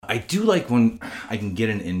I do like when I can get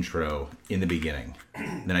an intro in the beginning.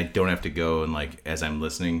 Then I don't have to go and, like, as I'm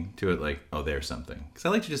listening to it, like, oh, there's something. Because I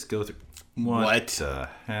like to just go through. What the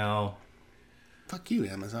hell? Fuck you,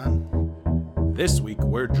 Amazon. This week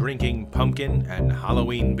we're drinking pumpkin and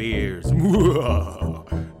Halloween beers.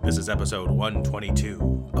 This is episode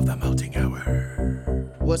 122 of The Malting Hour.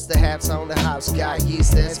 What's the hats on the house? Got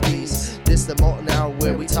yeast and peace. This the Malting Hour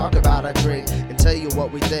where we talk about our drink and tell you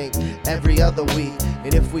what we think every other week.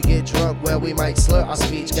 And if we get drunk, well, we might slur our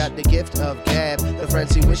speech. Got the gift of gab, the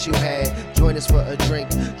friends you wish you had. Join us for a drink,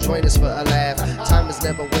 join us for a laugh. Time is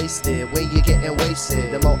never wasted when you're getting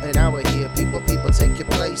wasted. The Malting Hour here, people take your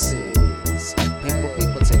places.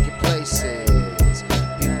 People take your places.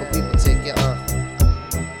 People take your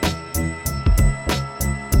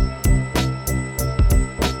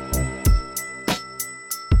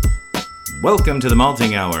Welcome to the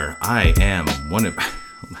Malting Hour. I am one of...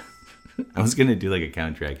 I was going to do like a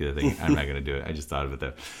contract thing. I'm not going to do it. I just thought of it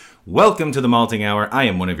though. Welcome to the Malting Hour. I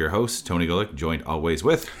am one of your hosts, Tony Golick, joined always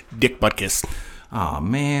with... Dick Butkus. Oh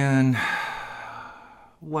man.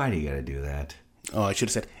 Why do you got to do that? Oh, I should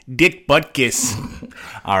have said Dick Butkus.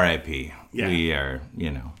 R.I.P. Yeah. We are,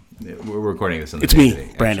 we're recording this on the It's day me,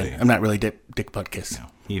 today, Brandon. actually. I'm not really Dick Butkus. No,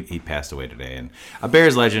 he passed away today. And a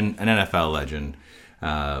Bears legend, an NFL legend.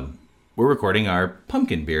 We're recording our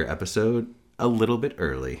pumpkin beer episode a little bit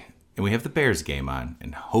early. And we have the Bears game on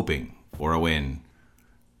and hoping for a win.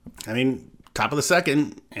 I mean, top of the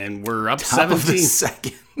second, and we're up Top 17. of the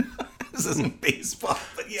second. This isn't baseball,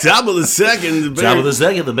 but yeah. Top of the second. The Bears. Top of the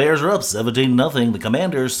second, the Bears are up 17-0. The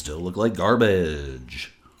Commanders still look like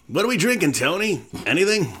garbage. What are we drinking, Tony?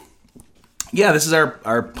 Anything? Yeah, this is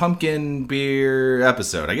our pumpkin beer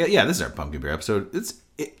episode. This is our pumpkin beer episode.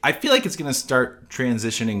 I feel like it's going to start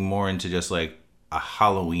transitioning more into just like a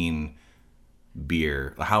Halloween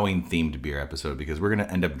beer, a Halloween themed beer episode, because we're going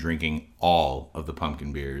to end up drinking all of the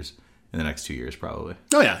pumpkin beers in the next 2 years probably.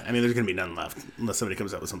 Oh, yeah. I mean, there's going to be none left unless somebody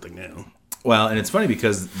comes out with something new. Well, and it's funny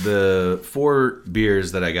because the 4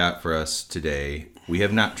 beers that I got for us today, we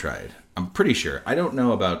have not tried. I'm pretty sure. I don't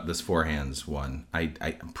know about this Four Hands one.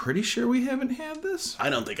 I'm pretty sure we haven't had this.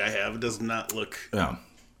 I don't think I have. It does not look No.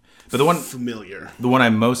 But the one familiar. The one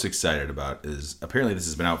I'm most excited about is, apparently this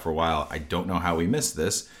has been out for a while. I don't know how we missed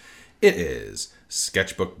this. It is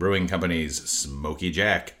Sketchbook Brewing Company's Smoky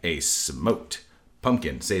Jack, a smoked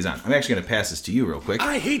pumpkin saison. I'm actually going to pass this to you real quick.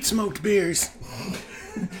 I hate smoked beers.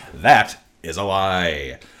 That is a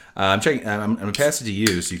lie. I'm going to pass it to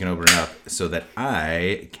you so you can open it up, so that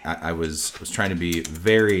I was trying to be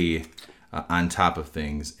very on top of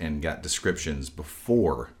things and got descriptions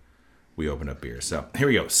before we open up beer. So here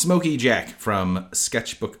we go. Smoky Jack from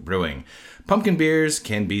Sketchbook Brewing. Pumpkin beers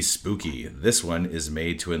can be spooky. This one is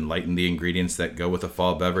made to enlighten the ingredients that go with a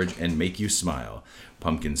fall beverage and make you smile.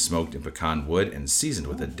 Pumpkin smoked in pecan wood and seasoned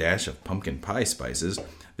with a dash of pumpkin pie spices.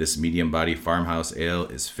 This medium-body farmhouse ale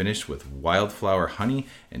is finished with wildflower honey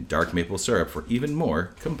and dark maple syrup for even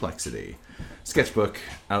more complexity. Sketchbook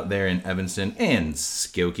out there in Evanston and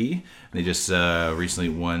Skokie. They just recently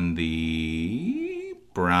won the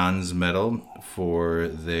bronze medal for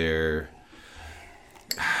their...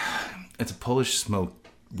 It's a Polish smoked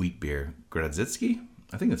wheat beer. Grodzicki?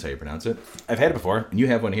 I think that's how you pronounce it. I've had it before, and you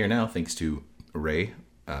have one here now, thanks to Ray.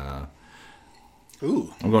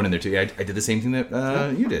 Ooh. I'm going in there too. Yeah, I did the same thing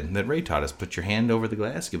that you did, that Ray taught us. Put your hand over the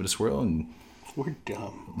glass, give it a swirl, and... We're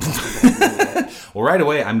dumb. Well, right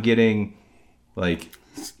away, I'm getting, like,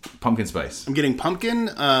 pumpkin spice. I'm getting pumpkin,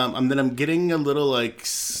 and then I'm getting a little, like,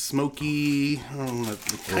 smoky,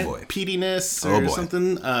 boy. peatiness Oh, or boy.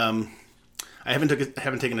 something. I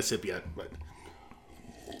haven't taken a sip yet, but...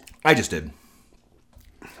 I just did.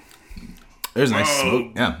 There's a nice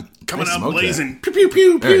smoke. Yeah. Coming nice up smoke blazing. Pew, pew,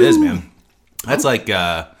 pew, pew. There it is, man. That's like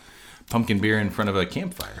pumpkin beer in front of a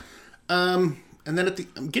campfire. And then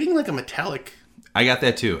I'm getting like a metallic... I got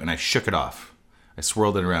that too, and I shook it off. I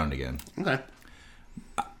swirled it around again. Okay.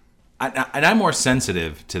 And I'm more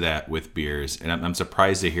sensitive to that with beers, and I'm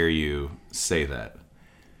surprised to hear you say that.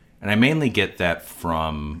 And I mainly get that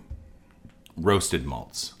from roasted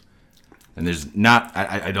malts. And there's not...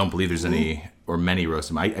 I don't believe there's any... or many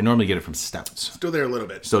roasted. I normally get it from stouts. Still there a little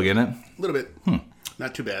bit. Still getting it? A little bit.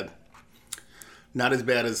 Not too bad. Not as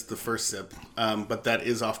bad as the first sip, but that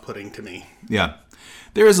is off-putting to me. Yeah.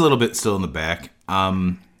 There is a little bit still in the back.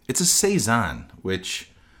 It's a saison, which,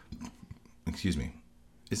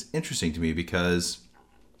 is interesting to me because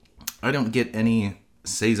I don't get any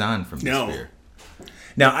saison from this beer.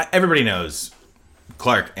 Now, everybody knows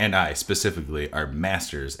Clark and I specifically are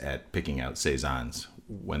masters at picking out saisons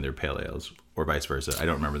when they're pale ales, or vice versa. I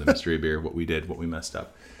don't remember the mystery beer, what we did, what we messed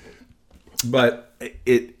up. But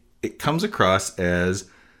it comes across as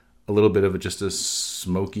a little bit of just a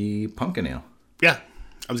smoky pumpkin ale. Yeah,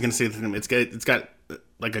 I was gonna say that it's got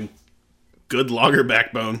like a good lager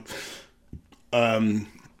backbone. And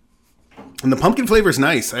the pumpkin flavor is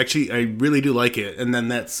nice. Actually, I really do like it. And then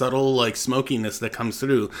that subtle like smokiness that comes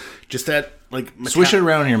through, just that like Swish it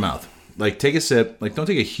around in your mouth. Like take a sip. Like don't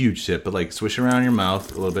take a huge sip, but like swish it around in your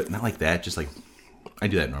mouth a little bit. Not like that. Just like I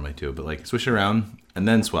do that normally too. But like swish it around and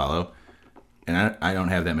then swallow. And I don't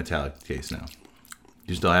have that metallic taste now.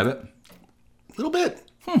 You still have it? A little bit.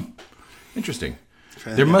 Interesting.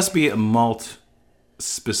 There must be a malt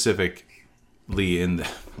specifically in the...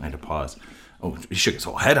 I had to pause. Oh, he shook his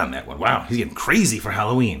whole head on that one. Wow, he's getting crazy for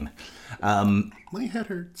Halloween. My head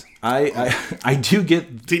hurts. I do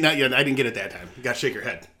get... See, not yet. I didn't get it that time. You got to shake your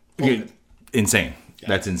head. Insane. Yeah.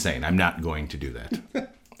 That's insane. I'm not going to do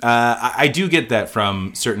that. I do get that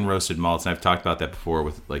from certain roasted malts, and I've talked about that before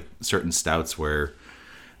with like certain stouts where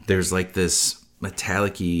there's like this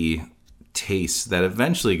metallic-y taste that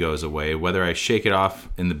eventually goes away, whether I shake it off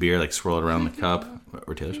in the beer, like swirl it around the cup,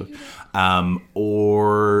 or Taylor Swift,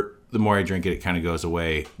 or the more I drink it, it kind of goes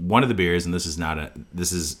away. One of the beers, and this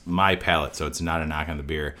is my palate, so it's not a knock on the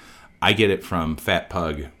beer. I get it from Fat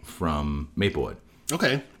Pug from Maplewood.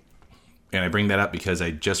 Okay. And I bring that up because I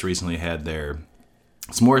just recently had their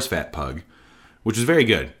S'mores Fat Pug, which is very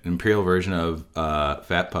good. An imperial version of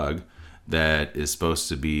Fat Pug that is supposed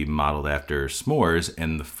to be modeled after s'mores.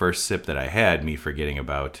 And the first sip that I had, me forgetting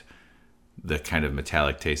about the kind of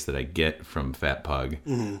metallic taste that I get from Fat Pug,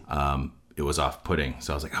 it was off-putting.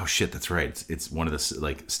 So I was like, oh shit, that's right. It's one of the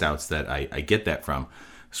like stouts that I get that from.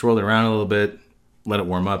 Swirled it around a little bit, let it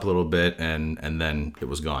warm up a little bit, and then it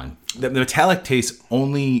was gone. The metallic taste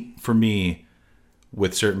only for me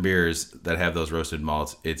with certain beers that have those roasted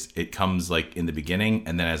malts, it comes like in the beginning,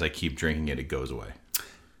 and then as I keep drinking it, it goes away.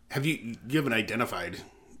 You haven't identified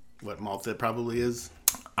what malt that probably is?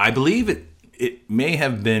 I believe it may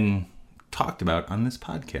have been talked about on this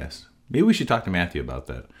podcast. Maybe we should talk to Matthew about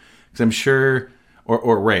that, because I'm sure,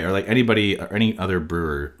 or Ray, or like anybody, or any other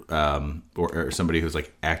brewer, or somebody who's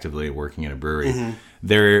like actively working in a brewery,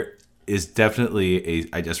 there is definitely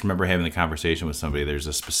I just remember having the conversation with somebody. There's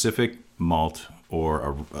a specific malt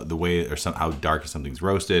or the way or how dark something's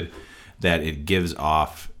roasted that it gives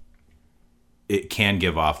off. It can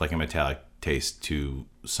give off like a metallic taste to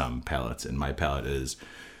some palates, and my palate is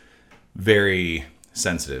very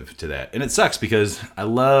sensitive to that. And it sucks because I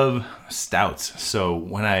love stouts. So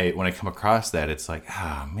when I come across that, it's like,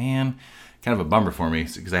 man, kind of a bummer for me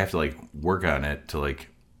because I have to like work on it to like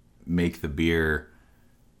make the beer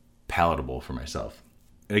palatable for myself.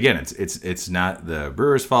 And again, it's not the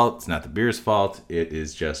brewer's fault. It's not the beer's fault. It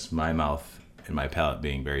is just my mouth and my palate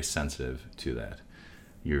being very sensitive to that.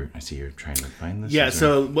 I see you're trying to find this. Yeah,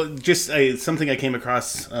 so something I came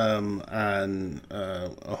across on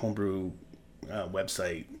a homebrew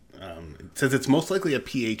website. It says it's most likely a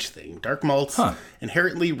pH thing. Dark malts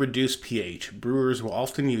inherently reduce pH. Brewers will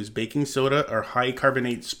often use baking soda or high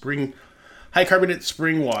carbonate spring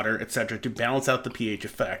water, etc., to balance out the pH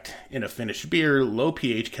effect. In a finished beer, low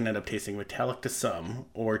pH can end up tasting metallic to some,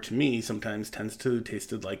 or to me, sometimes tends to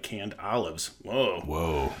taste like canned olives.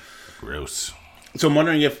 Whoa, gross. So I'm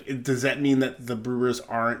wondering does that mean that the brewers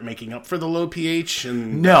aren't making up for the low pH?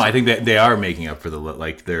 No, I think that they are making up for the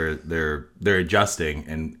like they're adjusting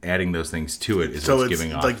and adding those things to it is what's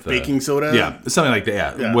giving off like baking soda. Yeah, something like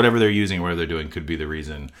that. Yeah. Whatever they're using, whatever they're doing, could be the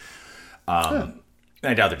reason. I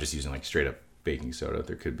doubt they're just using like straight up baking soda.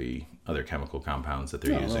 There could be other chemical compounds that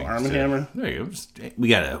they're using. Arm & Hammer. There you go. We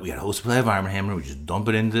got a whole supply of Arm & Hammer. We just dump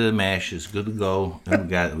it into the mash. It's good to go. Then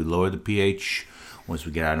we lower the pH. Once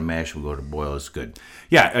we get out of mash, we'll go to boil. It's good.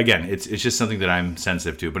 Yeah, again, it's just something that I'm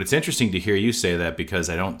sensitive to. But it's interesting to hear you say that because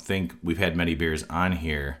I don't think we've had many beers on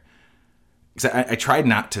here. Because I tried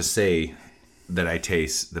not to say that I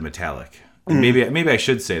taste the metallic. And maybe I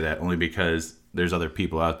should say that only because there's other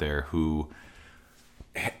people out there who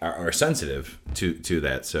are sensitive to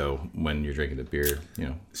that. So when you're drinking the beer,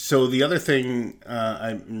 So the other thing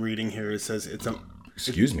I'm reading here, it says it's a...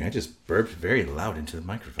 Excuse me, I just burped very loud into the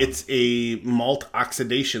microphone. It's a malt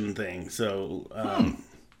oxidation thing. So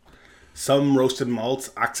some roasted malts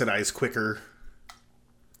oxidize quicker.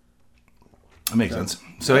 That makes sense.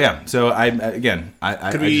 So yeah, so I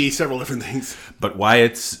could be several different things. But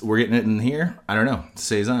why we're getting it in here, I don't know.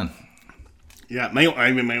 Saison. Yeah, my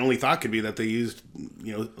only thought could be that they used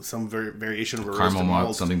some variation of a caramel roasted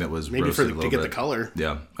malt, something that was maybe roasted to get the color.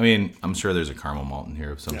 Yeah, I mean, I'm sure there's a caramel malt in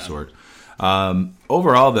here of some sort.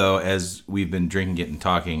 Overall, though, as we've been drinking it and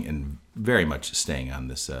talking, and very much staying on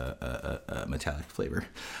this metallic flavor,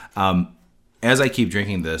 as I keep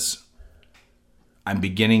drinking this, I'm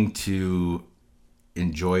beginning to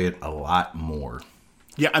enjoy it a lot more.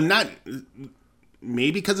 Yeah, I'm not.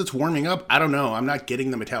 Maybe because it's warming up. I don't know. I'm not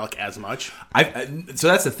getting the metallic as much. So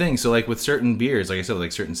that's the thing. So like with certain beers, like I said,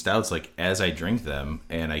 like certain stouts, like as I drink them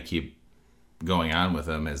and I keep going on with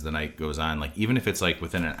them as the night goes on, like even if it's like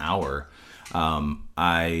within an hour,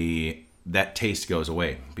 that taste goes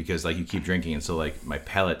away because like you keep drinking, and so like my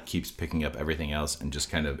palate keeps picking up everything else and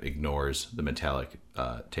just kind of ignores the metallic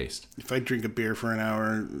taste. If I drink a beer for an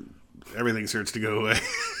hour, everything starts to go away.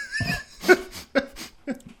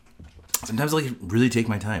 Sometimes I like really take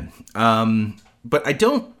my time, but I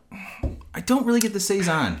don't really get the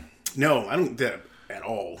saison. No, I don't get that at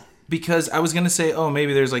all. Because I was gonna say, oh,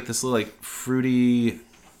 maybe there's like this little like fruity.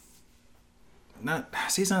 Not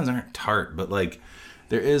saisons aren't tart, but like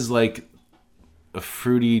there is like a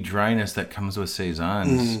fruity dryness that comes with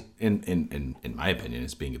saisons. In my opinion,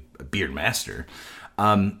 as being a beer master,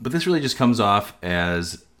 but this really just comes off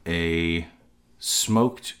as a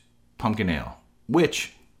smoked pumpkin ale,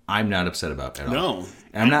 which I'm not upset about at all. No.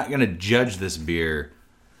 And I'm not going to judge this beer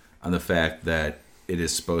on the fact that it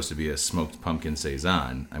is supposed to be a smoked pumpkin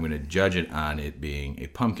saison. I'm going to judge it on it being a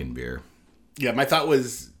pumpkin beer. Yeah, my thought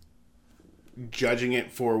was judging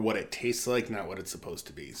it for what it tastes like, not what it's supposed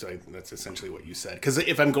to be. So that's essentially what you said. Because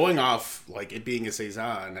if I'm going off like it being a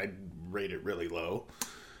saison, I'd rate it really low.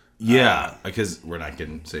 Yeah, because we're not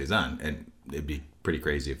getting saison, and it'd be pretty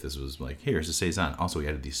crazy if this was like, here's a saison. Also, we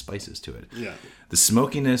added these spices to it. Yeah. The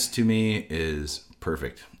smokiness to me is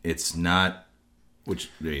perfect. It's not,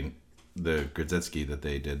 which I mean, the Grodziskie that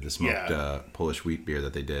they did, the smoked Polish wheat beer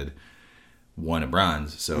that they did, won a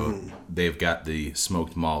bronze. So they've got the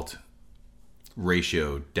smoked malt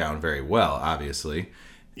ratio down very well, obviously.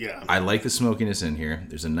 Yeah. I like the smokiness in here.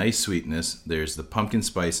 There's a nice sweetness. There's the pumpkin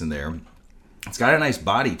spice in there. It's got a nice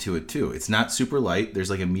body to it, too. It's not super light.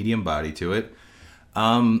 There's like a medium body to it.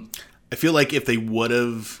 I feel like if it would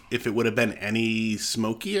have been any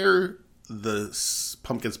smokier, the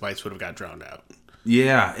pumpkin spice would have got drowned out.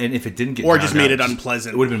 Yeah, and if it didn't get or just made out, it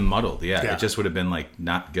unpleasant, it would have been muddled. Yeah, it just would have been like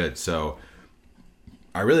not good. So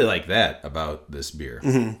I really like that about this beer.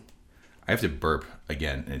 I have to burp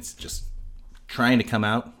again, and it's just trying to come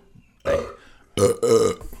out.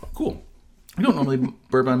 Cool. I don't normally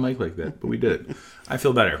burp on mic like that, but we did it. I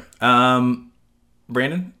feel better.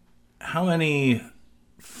 Brandon, how many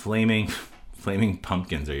flaming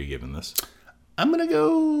pumpkins are you giving this? I'm gonna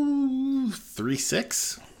go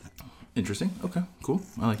 3.6. Interesting. Okay, cool.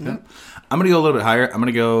 I like that. I'm gonna go a little bit higher. I'm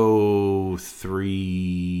gonna go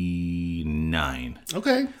 3.9.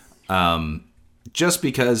 Okay. Just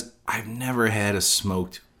because I've never had a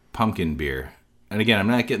smoked pumpkin beer, and again, I'm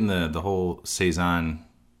not getting the whole saison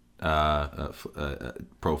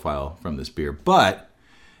profile from this beer, but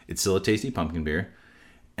it's still a tasty pumpkin beer,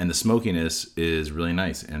 and the smokiness is really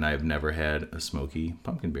nice. And I've never had a smoky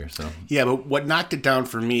pumpkin beer, so yeah. But what knocked it down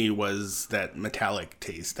for me was that metallic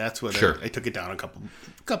taste. That's what I took it down a couple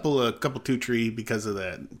two tree because of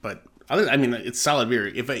that. But I mean, it's solid beer.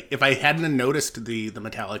 If I hadn't noticed the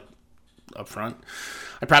metallic up front,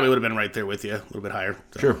 I probably would have been right there with you, a little bit higher.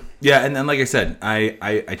 So. Sure. Yeah, and then like I said,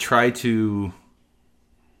 I try to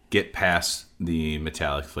get past the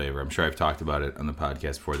metallic flavor. I'm sure I've talked about it on the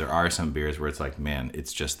podcast before. There are some beers where it's like, man,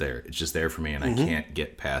 it's just there. It's just there for me, and I can't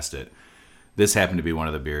get past it. This happened to be one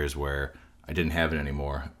of the beers where I didn't have it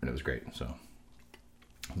anymore, and it was great. So,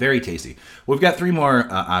 very tasty. We've got 3 more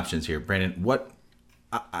options here. Brandon,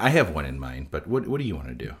 I have one in mind, but what do you want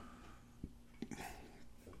to do?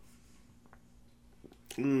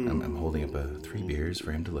 I'm holding up 3 beers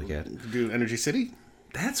for him to look at. Do Energy City?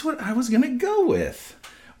 That's what I was going to go with.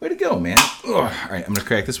 Way to go, man. Ugh. All right, I'm going to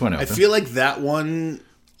crack this one open. I feel like that one,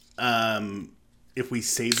 if we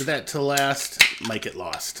saved that to last, might get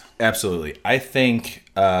lost. Absolutely. I think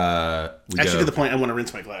Actually, to the point, I want to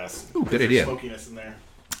rinse my glass. Ooh, good idea. Smokiness in there.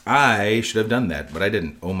 I should have done that, but I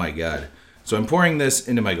didn't. Oh, my God. So I'm pouring this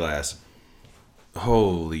into my glass.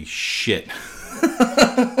 Holy shit.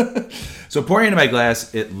 So pouring into my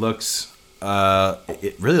glass, it really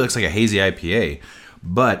looks like a hazy IPA.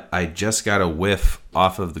 But I just got a whiff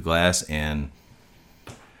off of the glass, and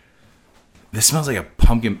this smells like a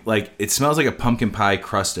pumpkin. Like, it smells like a pumpkin pie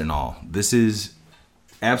crust and all. This is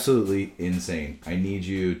absolutely insane. I need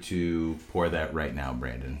you to pour that right now,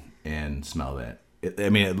 Brandon, and smell that.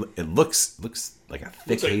 It looks like a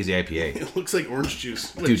thick, hazy IPA. It looks like orange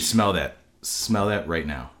juice. Dude, smell that. Smell that right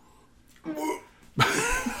now.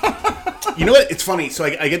 You know what? It's funny. So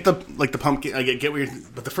I get the pumpkin. I get weird.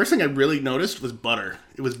 But the first thing I really noticed was butter.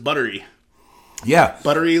 It was buttery. Yeah,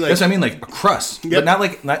 buttery. Like that's what I mean, like a crust, yep.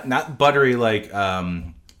 but not buttery. Like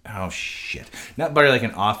I Oh shit! Not buttery like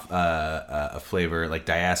an off a flavor like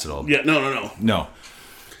diacetyl. Yeah, no. No.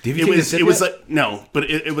 Did you It take a was sip yet? like no, but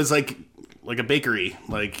it was like a bakery,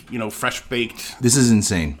 like fresh baked. This is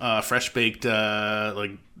insane. Fresh baked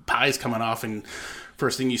like pies coming off, and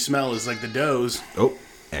first thing you smell is like the doughs. Oh,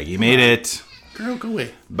 Aggie made it. Girl, go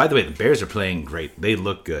away. By the way, the Bears are playing great. They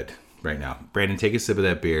look good right now. Brandon, take a sip of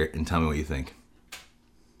that beer and tell me what you think.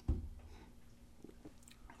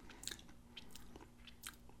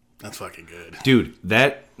 That's fucking good. Dude,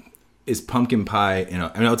 that is pumpkin pie.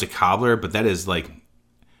 I know it's a cobbler, but that is like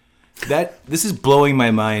that. This is blowing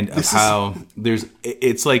my mind of how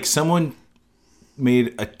it's like someone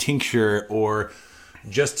made a tincture or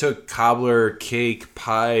just took cobbler cake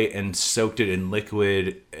pie and soaked it in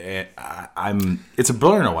liquid. It's a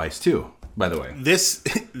Berliner Weiss too, by the way. This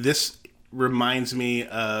reminds me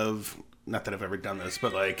of, not that I've ever done this,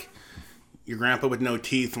 but like your grandpa with no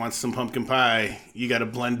teeth wants some pumpkin pie. You got to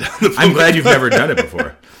blend down the. I'm glad you've never done it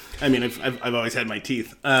before. I mean, I've always had my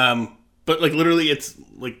teeth, but like literally, it's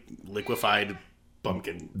like liquefied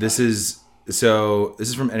pumpkin. This is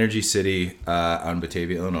from Energy City out in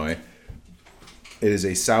Batavia, Illinois. It is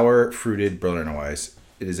a sour fruited Berliner Weiss.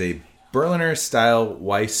 It is a Berliner style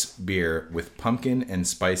Weiss beer with pumpkin and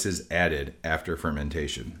spices added after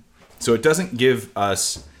fermentation. So it doesn't give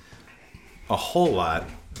us a whole lot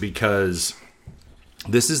because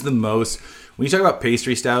this is the most, when you talk about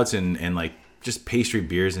pastry stouts and like just pastry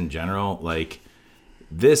beers in general, like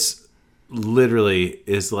this literally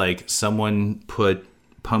is like someone put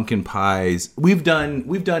pumpkin pies. We've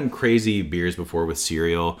done crazy beers before with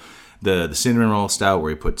cereal. The cinnamon roll stout where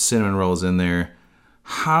you put cinnamon rolls in there.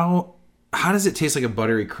 How does it taste like a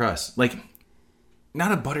buttery crust? Like,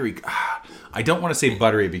 not a buttery. I don't want to say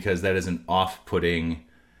buttery because that is an off-putting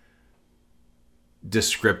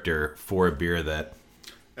descriptor for a beer that.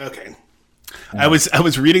 Okay. I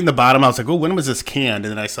was reading the bottom. I was like, oh, when was this canned?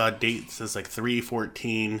 And then I saw a date that says like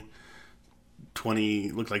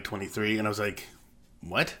 3/14/20, looked like 23, and I was like,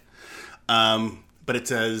 what? But it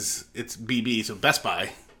says it's BB, so Best Buy.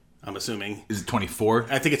 I'm assuming. Is it 24?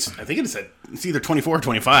 I think it's either 24 or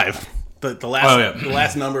 25. The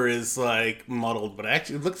last number is like muddled, but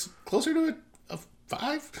actually it looks closer to a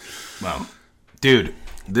 5. Wow. Dude,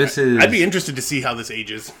 I'd be interested to see how this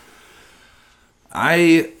ages.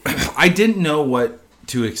 I didn't know what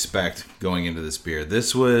to expect going into this beer.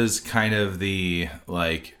 This was kind of the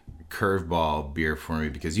like curveball beer for me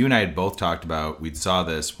because you and I had both talked about, we saw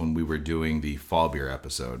this when we were doing the fall beer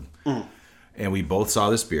episode. And we both saw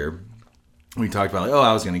this beer. We talked about like, oh,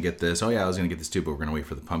 I was going to get this. Oh, yeah, I was going to get this too, but we're going to wait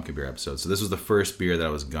for the pumpkin beer episode. So this was the first beer that I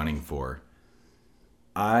was gunning for.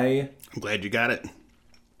 I'm glad you got it.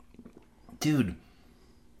 Dude,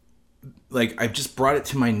 like I've just brought it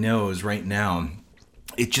to my nose right now.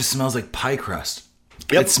 It just smells like pie crust.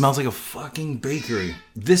 Yep. It smells like a fucking bakery.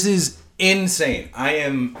 This is insane.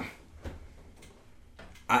 I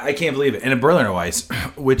can't believe it. And a Berliner Weiss,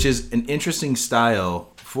 which is an interesting style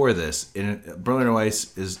for this. And Berliner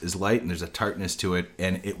Weiss is light and there's a tartness to it,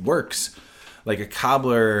 and it works like a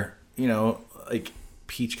cobbler, like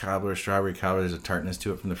peach cobbler, strawberry cobbler. There's a tartness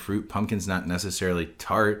to it from the fruit. Pumpkin's not necessarily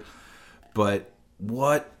tart, but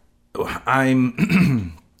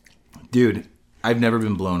dude, I've never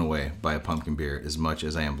been blown away by a pumpkin beer as much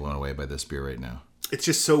as I am blown away by this beer right now. It's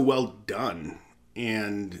just so well done,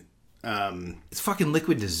 and it's fucking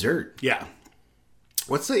liquid dessert. Yeah.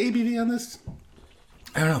 What's the ABV on this?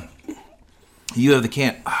 I don't know. You have the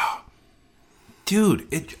can. Oh, dude,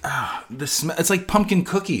 the smell. It's like pumpkin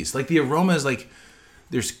cookies. Like the aroma is like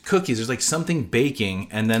there's cookies. There's like something baking,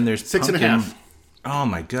 and then there's 6.5. Oh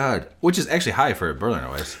my god, which is actually high for a Berliner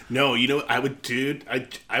Weiss. No,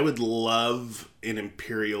 I would love an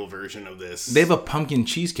imperial version of this. They have a pumpkin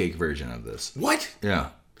cheesecake version of this. What? Yeah.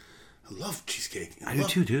 I love cheesecake. I do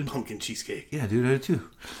too, dude. Pumpkin cheesecake. Yeah, dude, I do too.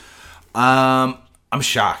 I'm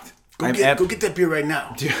shocked. Go get that beer right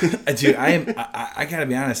now. Dude, I gotta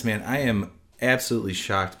be honest, man. I am absolutely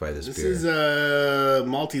shocked by this beer. This is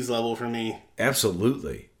Maltese level for me.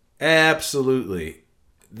 Absolutely.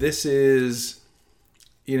 This is,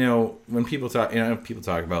 when people talk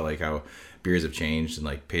about like how beers have changed and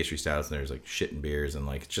like pastry stouts and there's like shit in beers and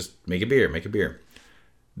like just make a beer.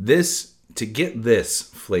 This, to get this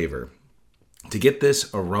flavor, to get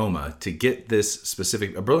this aroma, to get this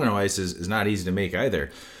specific, a Berliner Weiss is not easy to make either.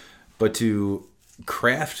 But to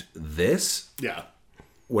craft this, yeah,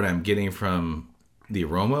 what I'm getting from the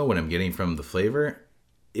aroma, what I'm getting from the flavor,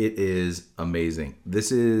 it is amazing.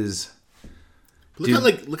 This is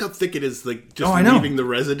look how thick it is. Like just leaving the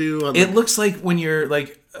residue. On it looks like when you're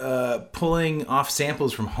like pulling off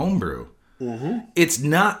samples from homebrew. Mm-hmm. It's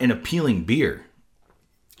not an appealing beer.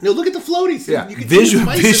 No, look at the floaties. Yeah. You can see the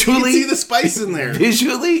spice. Visually, you can see the spice in there.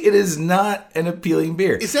 Visually, it is not an appealing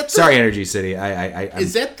beer. Is that Sorry, Energy City.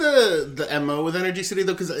 Is that the MO with Energy City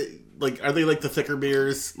though? Because like, are they like the thicker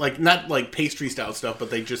beers? Like not like pastry style stuff, but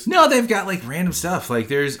they just No, they've got like random stuff. Like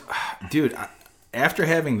there's, dude. After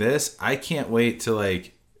having this, I can't wait to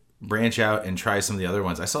like branch out and try some of the other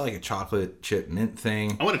ones. I saw like a chocolate chip mint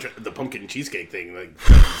thing. I want to try the pumpkin cheesecake thing. Like,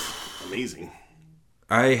 that's amazing.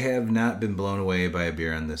 I have not been blown away by a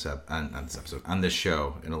beer on this on this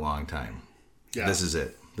show in a long time. Yeah. This is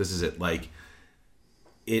it. Like,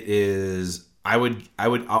 it is. I would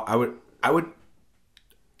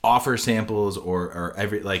offer samples or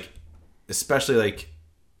every like, especially like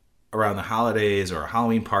around the holidays or a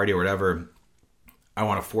Halloween party or whatever. I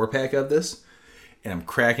want a 4-pack of this, and I'm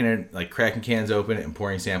cracking it, like cracking cans open and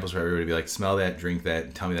pouring samples for everybody to be like, smell that, drink that,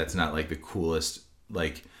 and tell me that's not like the coolest,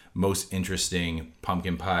 like most interesting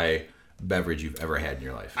pumpkin pie beverage you've ever had in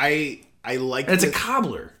your life. I like and it's a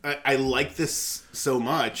cobbler. I like this so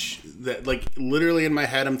much that like literally in my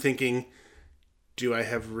head I'm thinking, do I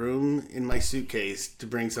have room in my suitcase to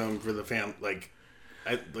bring some for the family? Like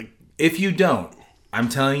if you don't, I'm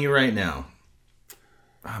telling you right now.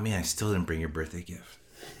 Oh man, I still didn't bring your birthday gift.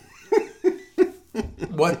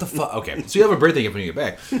 What the fuck? Okay, so you have a birthday gift when you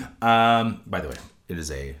get back. By the way, it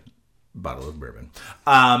is a bottle of bourbon.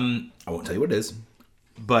 I won't tell you what it is,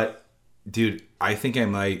 but dude, I think I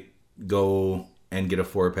might go and get a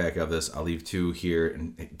 4-pack of this. I'll leave 2 here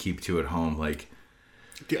and keep 2 at home. Like,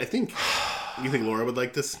 dude, you think Laura would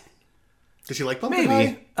like this? Does she like pumpkin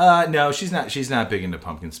maybe pie? No, she's not big into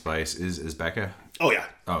pumpkin spice. Is Becca? Oh yeah.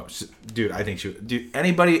 Oh dude, I think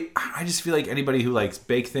anybody, I just feel like anybody who likes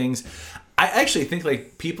baked things, I actually think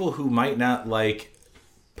like people who might not like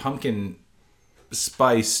pumpkin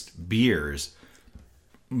spiced beers,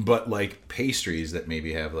 but like pastries that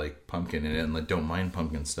maybe have like pumpkin in it and like don't mind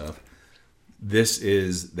pumpkin stuff, this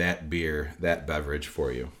is that beer, that beverage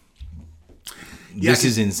for you. Yeah, this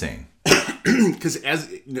is insane. Because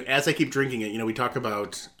as I keep drinking it, we talk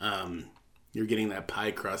about you're getting that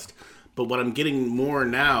pie crust, but what I'm getting more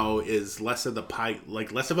now is less of a pie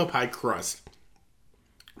crust,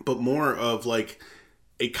 but more of like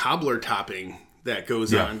a cobbler topping that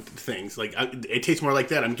goes on things. Like it tastes more like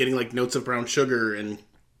that. I'm getting like notes of brown sugar and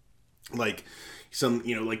like some,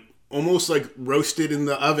 like almost like roasted in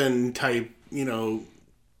the oven type,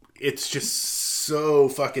 it's just so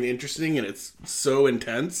fucking interesting and it's so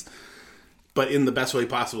intense, but in the best way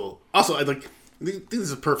possible. Also, I think this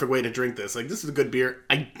is a perfect way to drink this. Like, this is a good beer.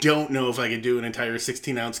 I don't know if I could do an entire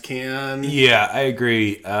 16-ounce can. Yeah, I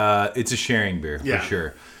agree. It's a sharing beer for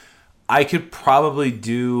sure. I could probably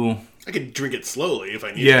do... I could drink it slowly if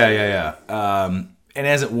I need to. Yeah. And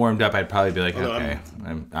as it warmed up, I'd probably be like, okay.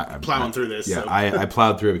 I'm plowing through this. Yeah, so. I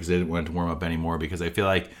plowed through it because I didn't want it to warm up anymore because I feel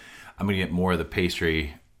like I'm going to get more of the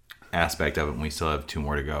pastry aspect of it and we still have 2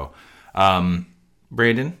 more to go.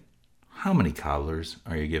 Brandon, how many cobblers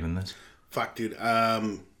are you giving this? Fuck, dude.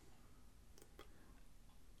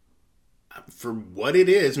 For what it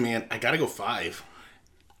is, man, I gotta go 5.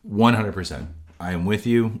 100%. I am with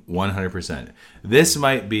you 100%. This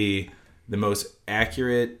might be the most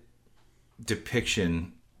accurate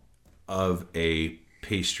depiction of a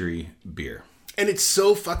pastry beer. And it's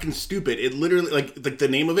so fucking stupid. It literally, like the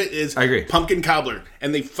name of it is I agree. Pumpkin Cobbler.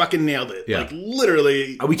 And they fucking nailed it. Yeah. Like,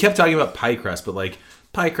 literally. We kept talking about pie crust, but like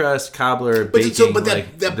pie crust, cobbler, baking, but that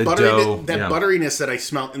like that the butteriness, dough. butteriness that I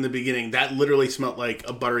smelt in the beginning, that literally smelt like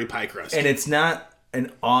a buttery pie crust. And it's not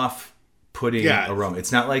an off-putting aroma.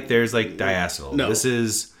 It's not like there's like diacetyl. No. This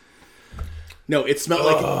is... No, it smelled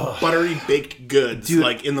like buttery baked goods, dude,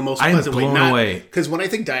 like in the most I'm pleasant way. blown away. Because when I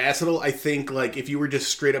think diacetyl, I think like if you were just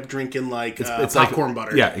straight up drinking like it's popcorn like,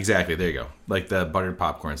 butter. Yeah, exactly. There you go. Like the buttered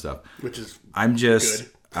popcorn stuff. Which is good.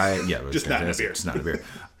 Just not in a beer. It's not a beer.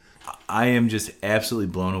 I am just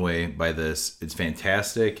absolutely blown away by this. It's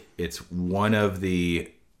fantastic. It's one of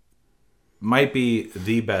might be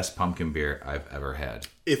the best pumpkin beer I've ever had.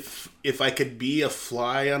 If I could be a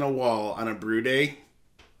fly on a wall on a brew day,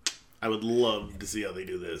 I would love to see how they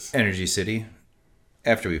do this. Energy City,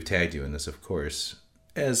 after we've tagged you in this, of course,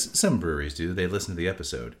 as some breweries do, they listen to the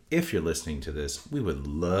episode. If you're listening to this, we would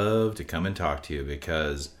love to come and talk to you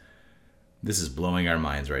because this is blowing our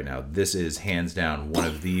minds right now. This is hands down one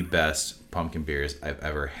of the best pumpkin beers I've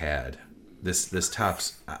ever had. This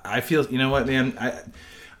tops. I feel, you know what, man?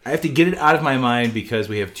 I have to get it out of my mind because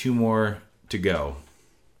we have 2 more to go.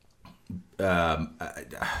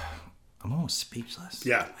 I'm almost speechless.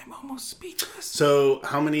 Yeah. I'm almost speechless. So,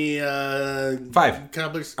 how many 5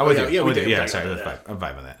 cobblers? Oh, yeah, we did. Yeah, sorry, that's 5. I'm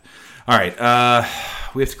 5 on that. All right.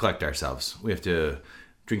 We have to collect ourselves. We have to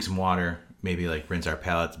drink some water. maybe like rinse our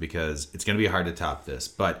palates because it's going to be hard to top this.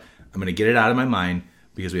 But I'm going to get it out of my mind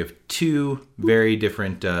because we have 2 very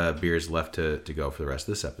different beers left to go for the rest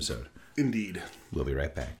of this episode. Indeed. We'll be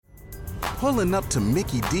right back. Pulling up to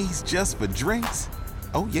Mickey D's just for drinks?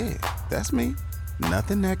 Oh yeah, that's me.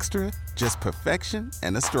 Nothing extra, just perfection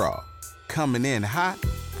and a straw. Coming in hot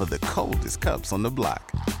for the coldest cups on the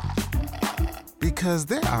block. Because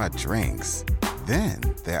there are drinks. Then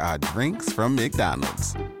there are drinks from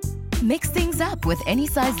McDonald's. Mix things up with any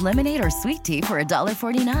size lemonade or sweet tea for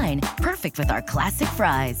 $1.49. Perfect with our classic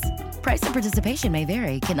fries. Price and participation may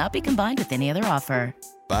vary. Cannot be combined with any other offer.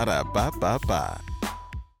 Ba-da-ba-ba-ba.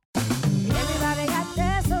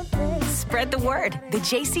 Spread the word. The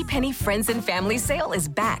JCPenney Friends and Family Sale is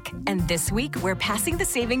back. And this week, we're passing the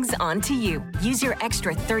savings on to you. Use your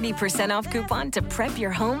extra 30% off coupon to prep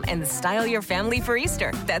your home and style your family for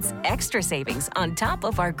Easter. That's extra savings on top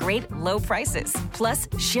of our great low prices. Plus,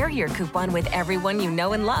 share your coupon with everyone you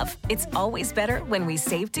know and love. It's always better when we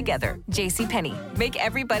save together. JCPenney. Make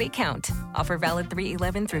everybody count. Offer valid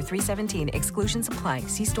 3/11 through 3/17. Exclusions apply.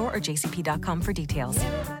 See store or jcp.com for details.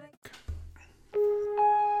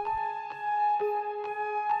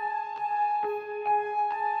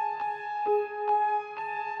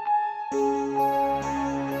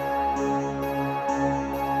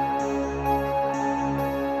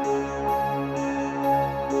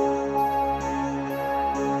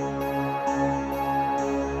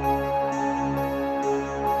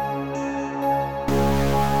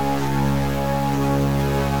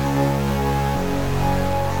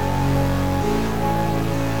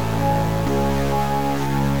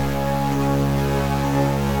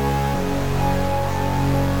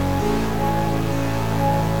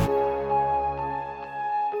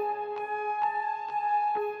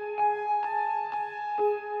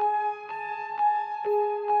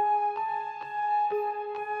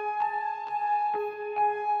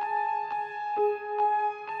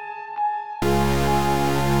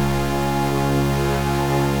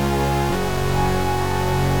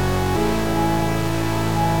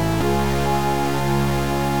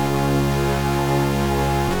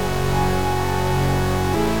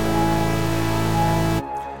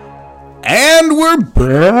 And we're back.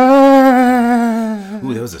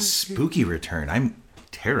 Ooh, that was a spooky return. I'm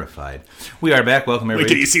terrified. We are back. Welcome,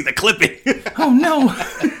 everybody. Wait till you see the clipping. Oh, no.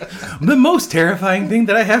 The most terrifying thing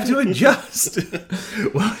that I have to adjust.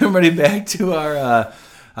 Welcome, everybody, back to our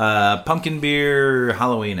pumpkin beer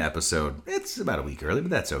Halloween episode. It's about a week early,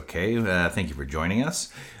 but that's okay. Thank you for joining us.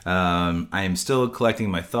 I am still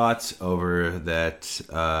collecting my thoughts over that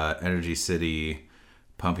Energy City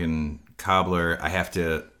pumpkin cobbler. I have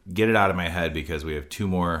to get it out of my head because we have 2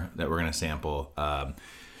 more that we're going to sample.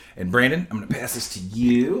 And Brandon, I'm going to pass this to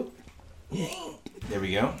you. There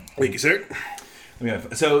we go. Thank you, sir.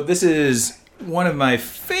 So this is one of my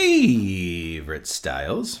favorite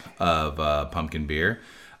styles of pumpkin beer.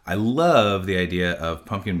 I love the idea of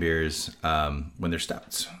pumpkin beers when they're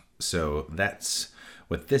stouts. So that's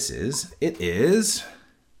what this is. It is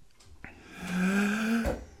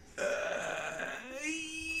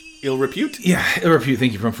Ill Repute? Yeah, Ill Repute.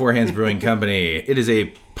 Thank you, from Four Hands Brewing Company. It is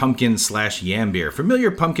a pumpkin/yam beer.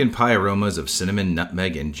 Familiar pumpkin pie aromas of cinnamon,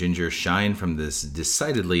 nutmeg, and ginger shine from this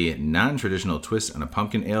decidedly non-traditional twist on a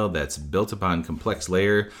pumpkin ale that's built upon complex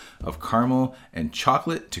layer of caramel and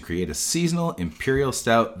chocolate to create a seasonal imperial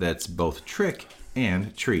stout that's both trick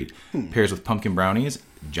and treat. Pairs with pumpkin brownies,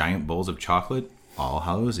 giant bowls of chocolate, All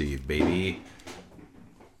Hallows Eve, baby.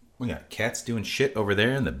 We got cats doing shit over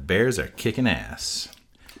there, and the bears are kicking ass.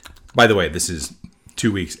 By the way, this is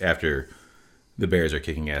 2 weeks after the Bears are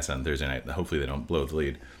kicking ass on Thursday night. Hopefully they don't blow the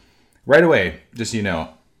lead. Right away, just so you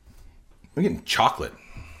know, we're getting chocolate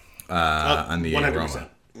on the 100%. aroma.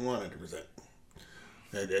 100%.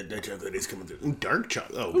 That chocolate is coming through. Dark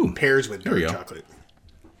chocolate. Pairs with dark chocolate.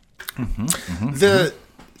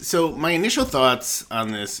 So my initial thoughts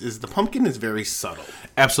on this is the pumpkin is very subtle.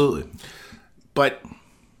 Absolutely. But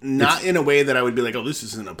not in a way that I would be like, oh, this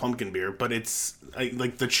isn't a pumpkin beer. But it's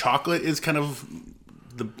like the chocolate is kind of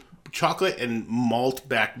the chocolate and malt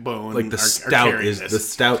backbone. Like the stout is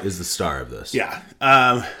the star of this. Yeah,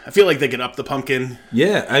 I feel like they could up the pumpkin.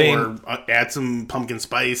 Yeah, I mean, or add some pumpkin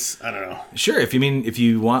spice. I don't know. Sure, if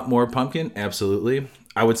you want more pumpkin, absolutely.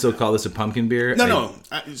 I would still call this a pumpkin beer. No,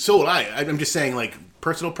 so would I. I'm just saying, like,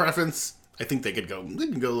 personal preference. I think they can go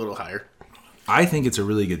a little higher. I think it's a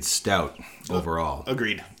really good stout overall.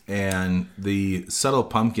 Agreed. And the subtle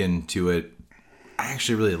pumpkin to it, I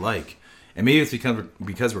actually really like. And maybe it's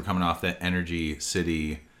because we're coming off that Energy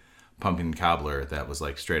City pumpkin cobbler that was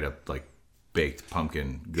like straight up like baked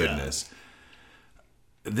pumpkin goodness.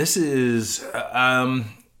 Yeah. This is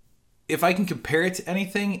if I can compare it to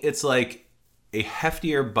anything, it's like a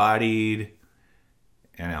heftier bodied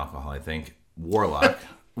and alcohol, I think, Warlock.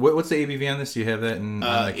 What's the ABV on this? Do you have that in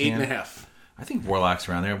on the can? 8.5. I think Warlock's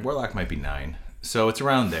around there. Warlock might be 9. So it's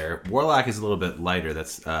around there. Warlock is a little bit lighter.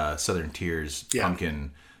 That's Southern Tier's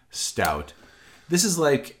pumpkin stout. This is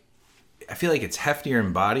like, I feel like it's heftier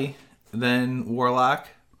in body than Warlock.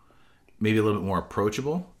 Maybe a little bit more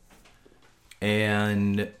approachable.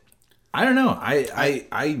 And I don't know.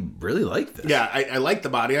 I really like this. Yeah, I like the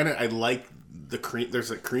body on it. I like the cream.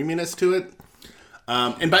 There's a creaminess to it.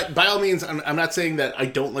 And by all means, I'm not saying that I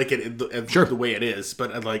don't like it the way it is,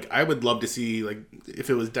 but I would love to see like if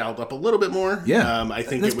it was dialed up a little bit more. Yeah, I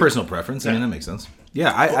think that's personal preference. I mean, that makes sense.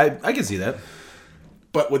 Yeah, I can see that.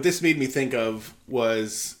 But what this made me think of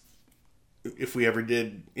was if we ever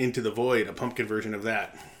did Into the Void, a pumpkin version of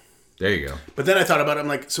that. There you go. But then I thought about it. I'm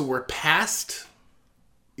like, so we're past,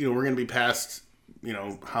 we're going to be past,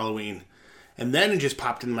 Halloween. And then it just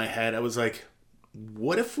popped in my head. I was like,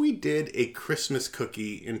 what if we did a Christmas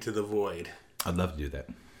cookie Into the Void? I'd love to do that.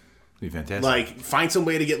 It'd be fantastic. Like, find some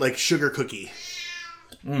way to get, like, sugar cookie.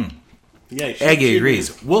 Yeah, Aggie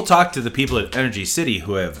agrees. We'll talk to the people at Energy City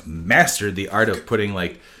who have mastered the art of putting,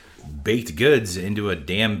 like, baked goods into a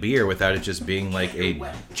damn beer without it just being, like, a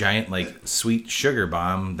giant, like, sweet sugar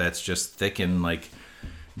bomb that's just thick and, like,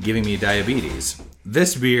 giving me diabetes.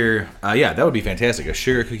 This beer, that would be fantastic. A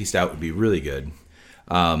sugar cookie stout would be really good.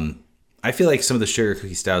 I feel like some of the sugar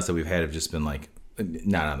cookie stouts that we've had have just been like,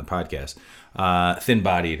 not on the podcast,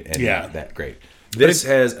 thin-bodied and not that great. This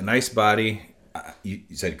has a nice body. You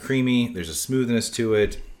said creamy. There's a smoothness to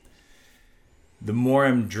it. The more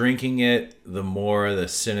I'm drinking it, the more the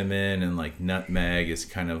cinnamon and like nutmeg is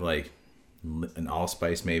kind of like an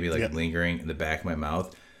allspice maybe like lingering in the back of my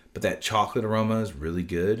mouth. But that chocolate aroma is really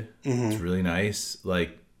good. Mm-hmm. It's really nice.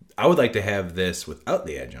 Like I would like to have this without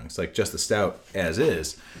the adjuncts, like just the stout as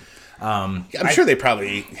is. I'm sure they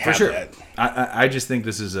probably have that. I just think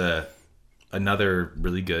this is another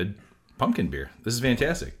really good pumpkin beer. This is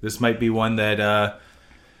fantastic. This might be one that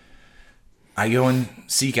I go and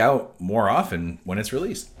seek out more often when it's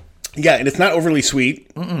released. Yeah, and it's not overly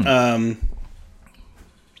sweet.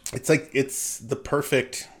 It's the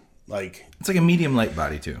perfect like. It's like a medium light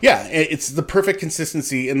body too. Yeah, it's the perfect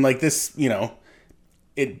consistency, and like this,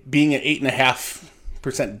 it being an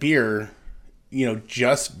 8.5% beer.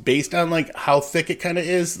 Just based on like how thick it kind of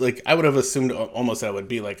is, like I would have assumed almost that would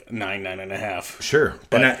be like 9.5. Sure,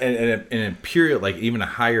 but an imperial, like even a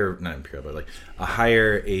higher, not imperial, but like a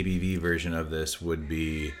higher ABV version of this would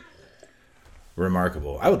be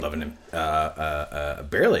remarkable. I would love a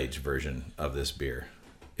barrel aged version of this beer.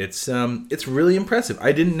 It's really impressive.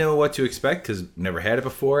 I didn't know what to expect because never had it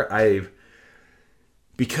before.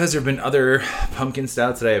 Because there have been other pumpkin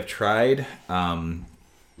stouts that I have tried.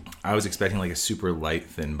 I was expecting like a super light,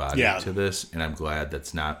 thin body to this, and I'm glad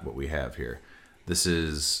that's not what we have here. This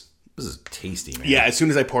is tasty, man. Yeah, as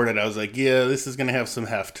soon as I poured it, I was like, yeah, this is going to have some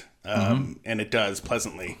heft, and it does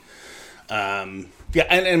pleasantly. And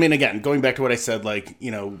I mean, again, going back to what I said, like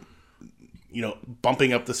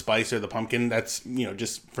bumping up the spice or the pumpkin. That's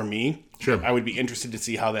just for me. Sure, I would be interested to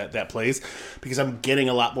see how that plays because I'm getting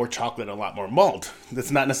a lot more chocolate, and a lot more malt.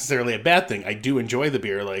 That's not necessarily a bad thing. I do enjoy the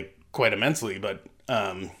beer like quite immensely, but.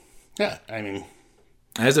 Yeah, I mean...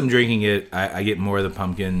 As I'm drinking it, I get more of the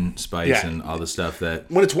pumpkin spice and all the stuff that...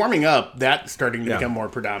 When it's warming up, that's starting to become more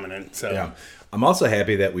predominant. So yeah. I'm also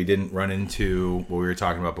happy that we didn't run into what we were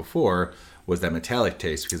talking about before, was that metallic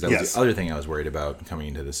taste, because that was the other thing I was worried about coming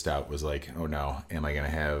into the stout, was like, oh no, am I going to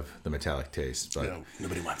have the metallic taste? But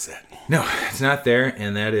nobody wants that. No, it's not there,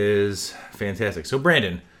 and that is fantastic. So,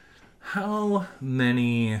 Brandon, how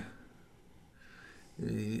many...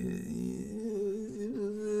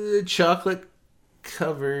 chocolate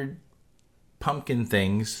covered pumpkin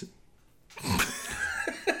things.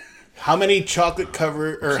 How many chocolate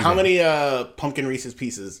covered or how many pumpkin Reese's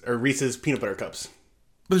Pieces or Reese's peanut butter cups?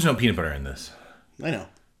 But there's no peanut butter in this. I know.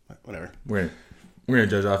 Whatever. We're gonna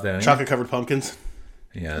judge off that anyway. Chocolate covered pumpkins.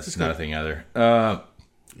 Yeah, that's not a thing either.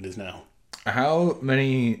 It is now. How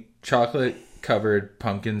many chocolate covered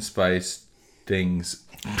pumpkin spice things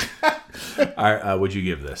would you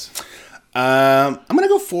give this? I'm gonna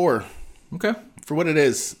go 4. Okay. For what it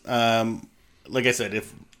is. Like I said,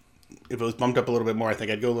 if it was bumped up a little bit more, I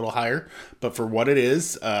think I'd go a little higher. But for what it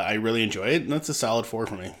is, I really enjoy it, and that's a solid 4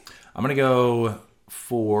 for me. I'm gonna go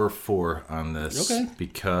 4 on this. Okay.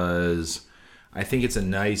 Because I think it's a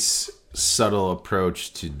nice, subtle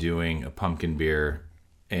approach to doing a pumpkin beer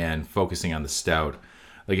and focusing on the stout.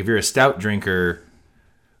 Like if you're a stout drinker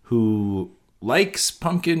who likes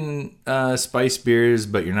pumpkin spice beers,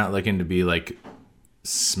 but you're not looking to be like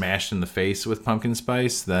smashed in the face with pumpkin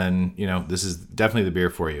spice, then, this is definitely the beer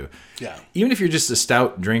for you. Yeah. Even if you're just a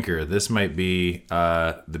stout drinker, this might be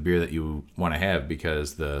the beer that you want to have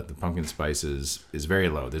because the pumpkin spice is very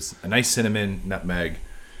low. There's a nice cinnamon, nutmeg,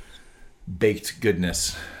 baked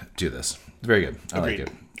goodness to this. It's very good. I like it.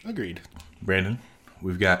 Agreed. Brandon,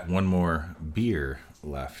 we've got one more beer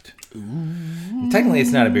left. Ooh. Technically,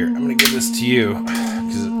 it's not a beer. I'm going to give this to you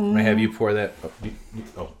because I'm going to have you pour that.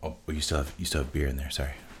 You still have beer in there.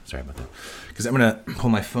 Sorry about that. Because I'm going to pull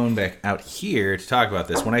my phone back out here to talk about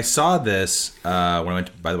this. When I saw this, when I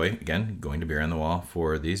went, by the way, again, going to Beer on the Wall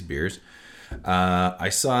for these beers, I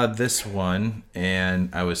saw this one and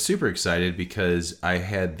I was super excited because I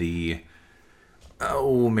had the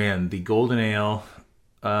Golden Ale.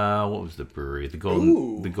 What was the brewery? The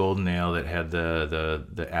Golden Ale that had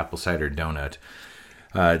the apple cider donut.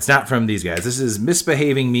 It's not from these guys. This is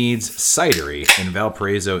Misbehaving Meads Cidery in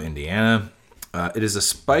Valparaiso, Indiana. It is a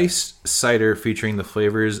spiced cider featuring the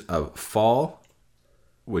flavors of fall,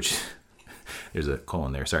 which there's a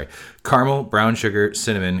colon there. Sorry, caramel, brown sugar,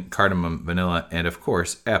 cinnamon, cardamom, vanilla, and of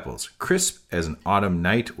course apples. Crisp as an autumn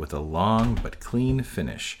night with a long but clean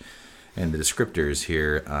finish. And the descriptors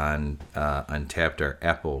here on Untappd are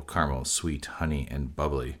apple, caramel, sweet, honey, and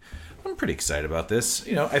bubbly. I'm pretty excited about this.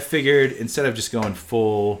 I figured instead of just going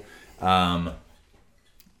full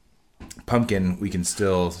pumpkin, we can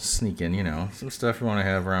still sneak in, some stuff we want to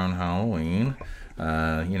have around Halloween.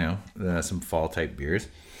 Some fall type beers.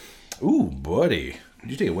 Ooh, buddy.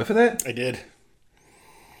 Did you take a whiff of that? I did.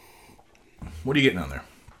 What are you getting on there?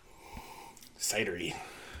 Cidery.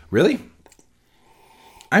 Really?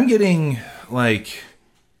 I'm getting,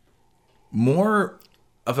 more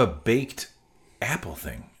of a baked apple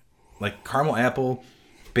thing. Like caramel apple,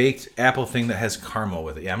 baked apple thing that has caramel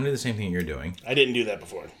with it. Yeah, I'm doing the same thing you're doing. I didn't do that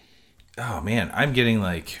before. Oh, man. I'm getting,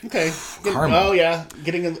 caramel. Oh, yeah. I'm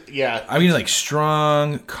getting,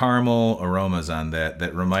 strong caramel aromas on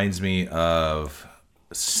that reminds me of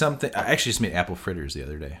something. I actually just made apple fritters the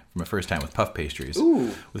other day for my first time with puff pastries.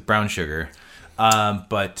 Ooh. With brown sugar.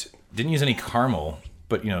 But didn't use any caramel.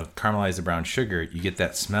 But, caramelize the brown sugar, you get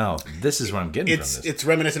that smell. This is what I'm getting from this. It's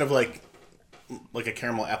reminiscent of like a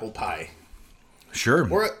caramel apple pie.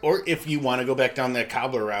 Sure. Or if you want to go back down that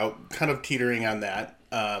cobbler route, kind of teetering on that.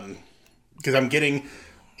 Because I'm getting,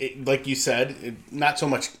 like you said, not so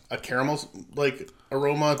much a caramel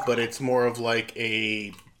aroma, but it's more of like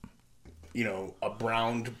a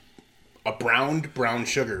browned brown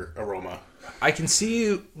sugar aroma. I can see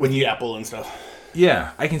you with the apple and stuff.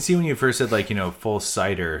 Yeah, I can see when you first said full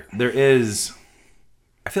cider. There is,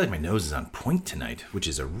 I feel like my nose is on point tonight, which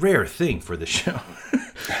is a rare thing for the show.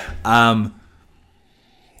 I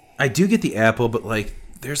do get the apple, but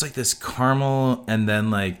there's this caramel and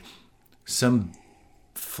then some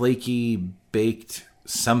flaky baked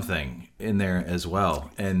something in there as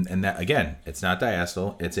well. And that, again, it's not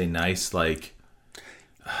diacetyl. It's a nice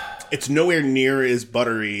it's nowhere near as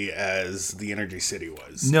buttery as the Energy City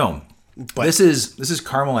was. No. But this is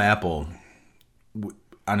caramel apple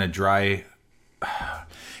on a dry.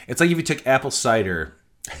 It's like if you took apple cider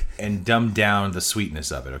and dumbed down the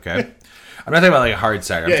sweetness of it. Okay, I'm not talking about a hard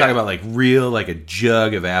cider. I'm talking about real a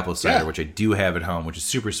jug of apple cider, which I do have at home, which is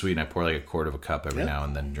super sweet, and I pour a quarter of a cup every now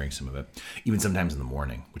and then and drink some of it, even sometimes in the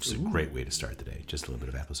morning, which is a great way to start the day. Just a little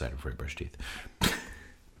bit of apple cider before you brush your teeth.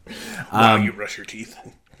 You brush your teeth.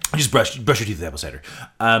 Just brush your teeth with apple cider.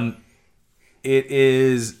 It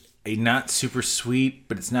is a not super sweet,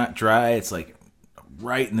 but it's not dry. It's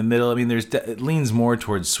right in the middle. I mean, it leans more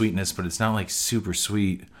towards sweetness, but it's not super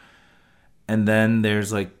sweet. And then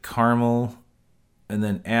there's caramel, and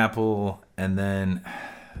then apple, and then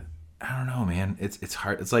I don't know, man. It's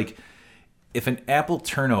hard. It's like if an apple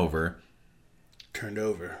turned over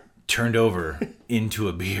into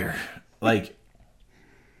a beer. I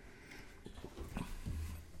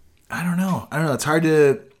don't know. It's hard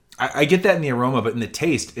to. I get that in the aroma, but in the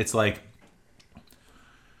taste, it's like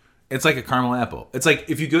a caramel apple. It's like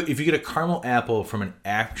if you get a caramel apple from an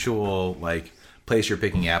actual place you're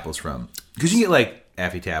picking apples from, because you get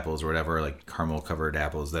Affy Apples or whatever, caramel covered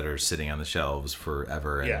apples that are sitting on the shelves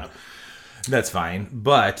forever, and that's fine.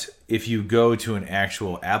 But if you go to an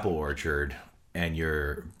actual apple orchard and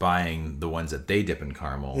you're buying the ones that they dip in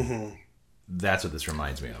caramel, that's what this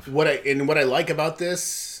reminds me of. What I like about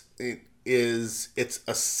this is it's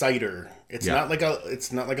a cider. It's not like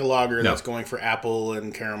a lager that's going for apple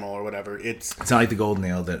and caramel or whatever. It's not like the Golden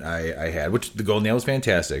Ale that I had, which the Golden Ale was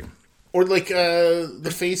fantastic. Or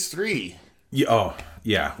the Phase 3. Yeah,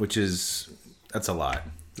 that's a lot.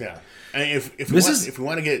 Yeah. And if we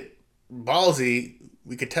want to get ballsy,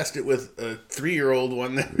 we could test it with a 3-year-old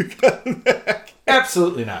one that we got back.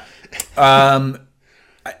 Absolutely not.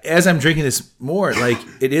 As I'm drinking this more, like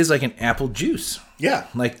it is like an apple juice. Yeah.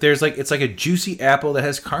 Like there's like it's like a juicy apple that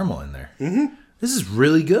has caramel in there. Mm-hmm. This is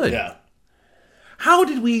really good. Yeah. How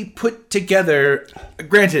did we put together?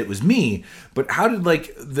 Granted, it was me, but how did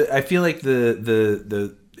like I feel like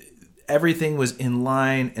the everything was in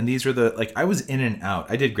line, and these were the like I was in and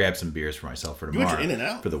out. I did grab some beers for myself for tomorrow. You went to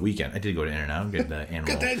In-N-Out? For the weekend. I did go to In-N-Out and get the animal.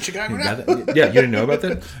 Got that in Chicago Yeah, now? yeah, you didn't know about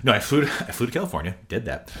that? No, I flew to California. Did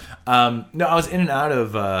that. No, I was in and out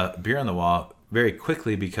of Beer on the Wall very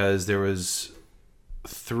quickly because there was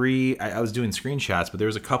 3. I was doing screenshots, but there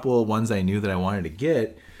was a couple of ones I knew that I wanted to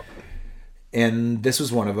get. And this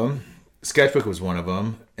was one of them. Sketchbook was one of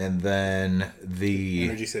them. And then the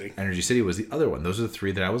Energy City was the other one. Those are the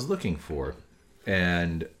 3 that I was looking for.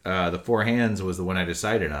 And the Four Hands was the one I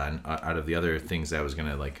decided on out of the other things that I was going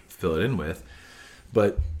to like fill it in with.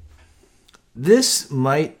 But this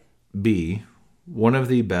might be one of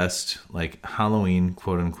the best like Halloween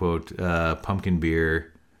quote unquote pumpkin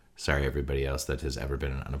beer. Sorry, everybody else that has ever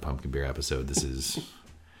been on a pumpkin beer episode. This is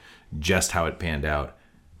just how it panned out.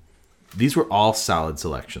 These were all solid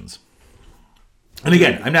selections. And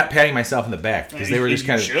again, I'm not patting myself in the back because they were just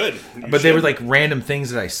kind of... They were like random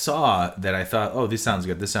things that I saw that I thought, oh, this sounds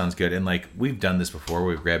good, this sounds good. And like, we've done this before.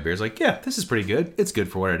 We've grabbed beers like, yeah, this is pretty good. It's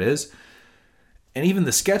good for what it is. And even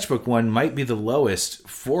the Sketchbook one might be the lowest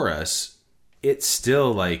for us. It's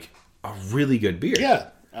still like a really good beer. Yeah,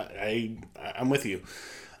 I'm with you.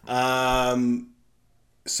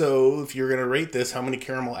 So if you're going to rate this, how many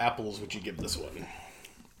caramel apples would you give this one?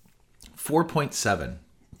 4.7.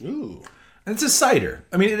 Ooh. And it's a cider.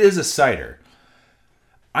 I mean, it is a cider.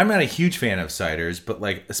 I'm not a huge fan of ciders, but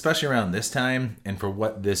like, especially around this time, and for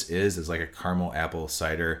what this is like a caramel apple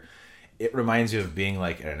cider, it reminds you of being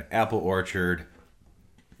like at an apple orchard,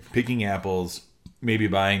 picking apples, maybe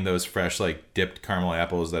buying those fresh, like dipped caramel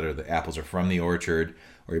apples that are the apples are from the orchard,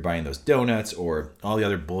 or you're buying those donuts or all the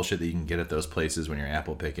other bullshit that you can get at those places when you're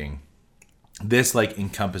apple picking. This like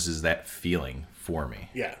encompasses that feeling for me.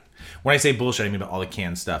 Yeah. When I say bullshit, I mean about all the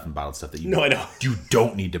canned stuff and bottled stuff that I know. You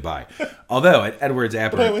don't need to buy. Although at Edwards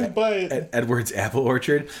Apple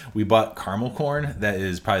Orchard, we bought caramel corn. That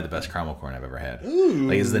is probably the best caramel corn I've ever had. Ooh.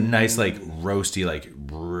 Like it's the nice, like roasty, like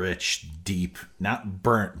rich, deep, not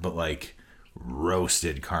burnt, but like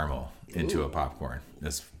roasted caramel into a popcorn.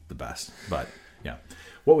 That's the best. But yeah,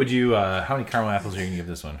 what would you? How many caramel apples are you gonna give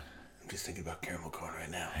this one? I'm just thinking about caramel corn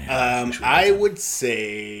right now. Yeah, I would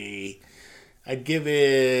say. I'd give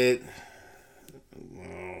it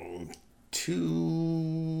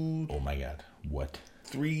 2. Oh my god! What?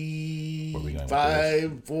 3. Where are we going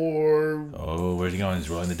 5, 4. Oh, where's he going?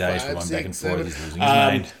 He's rolling the dice. We're going 6, back and 7. forth. He's losing his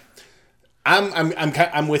mind.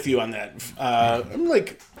 I'm with you on that. I'm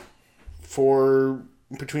like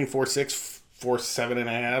between 4.6,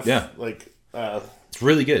 4.7.5. Yeah, like it's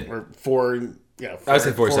really good. Or 4. Yeah, I would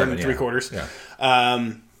say 4.7. 3/4.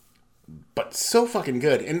 Yeah. But so fucking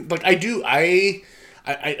good. And like I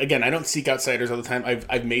again, I don't seek out ciders all the time.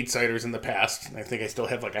 I've made ciders in the past. And I think I still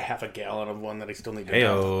have like a half a gallon of one that I still need to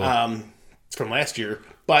dump. It's from last year.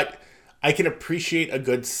 But I can appreciate a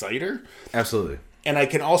good cider. Absolutely. And I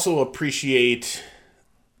can also appreciate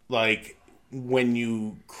like when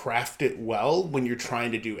you craft it well, when you're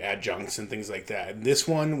trying to do adjuncts and things like that. And this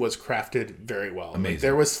one was crafted very well. Amazing. Like,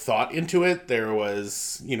 there was thought into it. There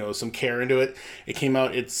was, some care into it. It came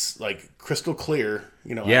out, it's like crystal clear,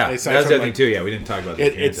 Yeah, that was the other thing too. Yeah, we didn't talk about the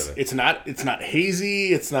cans of it. It's not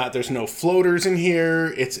hazy. There's no floaters in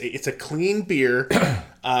here. It's a clean beer.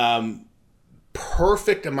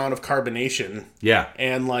 Perfect amount of carbonation. Yeah.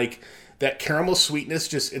 And like that caramel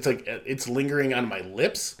sweetness it's lingering on my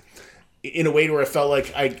lips. In a way where I felt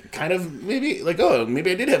like I kind of maybe I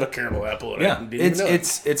did have a caramel apple. And I didn't even know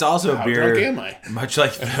it's also a beer. How drunk am I? Much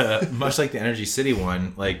like the Energy City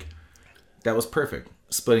one, like that was perfect.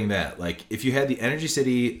 Splitting that, like if you had the Energy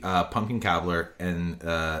City pumpkin cobbler and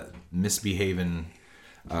Misbehavin'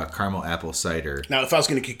 caramel apple cider. Now, if I was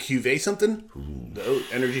going to cuvee something, the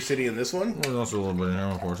Energy City in this one. There's also a little bit in here,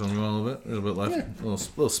 unfortunately. A little bit left. Yeah. A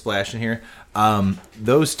little splash in here.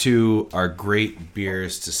 Those two are great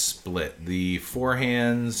beers to split. The Four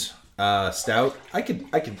Hands stout, I could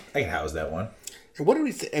house that one. And what do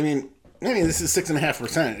we think? I mean, this is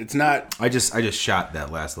 6.5%. It's not. I just shot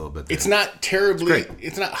that last little bit there. It's not terribly.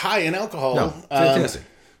 It's not high in alcohol. No, fantastic.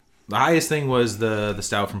 The highest thing was the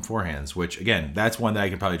stout from Four Hands, which, again, that's one that I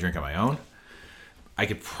could probably drink on my own. I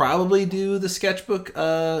could probably do the Sketchbook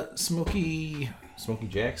Smoky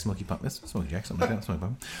Jack, Smoky Pump. That's Smoky Jack, something like that. Smoky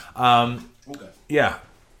Pump. Okay. Yeah.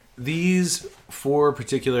 These 4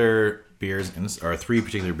 particular beers or 3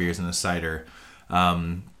 particular beers in a cider.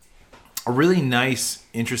 A really nice,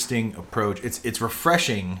 interesting approach. It's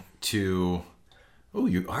refreshing to. Oh,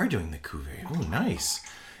 you are doing the cuvee. Oh, nice.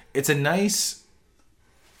 It's a nice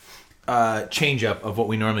change up of what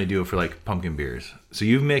we normally do for like pumpkin beers. So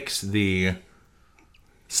you've mixed the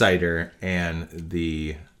cider and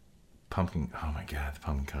the pumpkin. Oh my god, the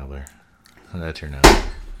pumpkin cobbler. How did that turn out?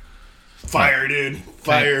 Fire, dude.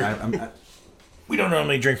 Fire. We don't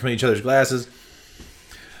normally drink from each other's glasses.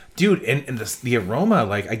 Dude, and the aroma,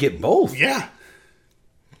 like, I get both. Yeah.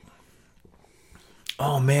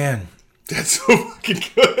 Oh, man. That's so fucking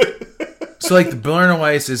good. So, like, the Berliner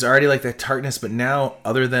Weiss is already, like, that tartness, but now,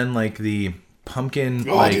 other than, like, the pumpkin,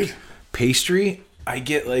 dude. pastry, I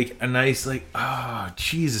get, like, a nice, like,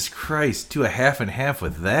 Jesus Christ, do a half and half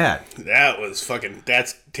with that.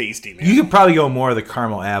 That's tasty, man. You could probably go more of the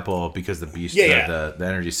caramel apple because the Yeah. the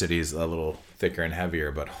Energy City is a little thicker and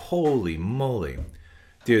heavier, but holy moly.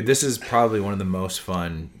 Dude, this is probably one of the most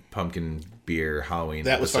fun pumpkin beer Halloween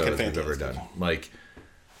episodes we've ever done. Like,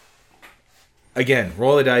 again,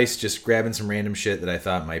 roll the dice, just grabbing some random shit that I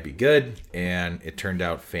thought might be good, and it turned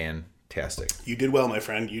out fantastic. You did well, my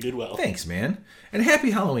friend. You did well. Thanks, man. And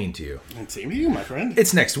happy Halloween to you. And same to you, my friend.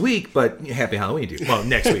 It's next week, but happy Halloween to you. Well,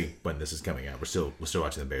 next week when this is coming out. We're still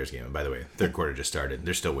watching the Bears game. And by the way, third quarter just started.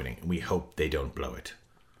 They're still winning. We hope they don't blow it.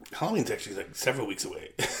 Halloween's actually like several weeks away.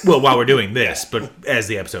 Well, while we're doing this, but as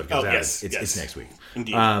the episode comes out, yes. it's next week.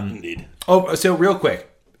 Indeed. Indeed. Oh, so real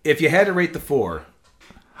quick, if you had to rate the 4,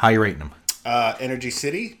 how you rating them? Energy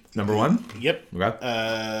City. Number 1? Yep.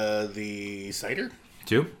 Okay. The cider.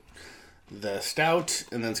 2? The stout,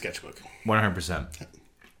 and then sketchbook. 100%.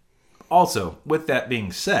 Also, with that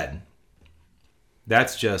being said,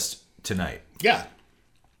 that's just tonight. Yeah.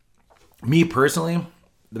 Me personally,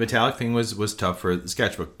 the metallic thing was tough for the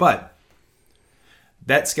sketchbook, but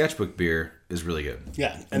that sketchbook beer is really good.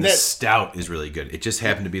 Yeah. And the stout is really good. It just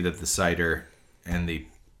happened to be that the cider and the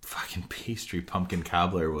fucking pastry pumpkin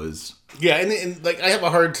cobbler was... Yeah, and like I have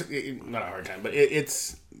not a hard time, but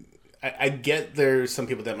it's... I get there's some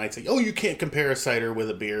people that might say, oh, you can't compare a cider with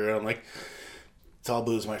a beer. And I'm like, it's all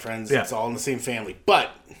booze, my friends. Yeah. It's all in the same family. But...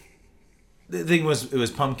 The thing was, it was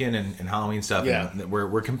pumpkin and Halloween stuff. Yeah. And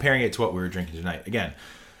we're comparing it to what we were drinking tonight. Again,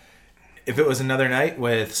 if it was another night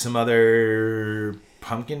with some other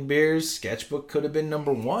pumpkin beers, sketchbook could have been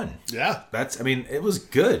number 1. Yeah. It was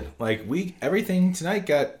good. Like, everything tonight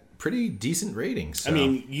got pretty decent ratings. So. I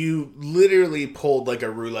mean, you literally pulled like a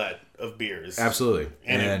roulette of beers. Absolutely.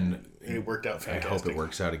 And it worked out fantastic. I hope it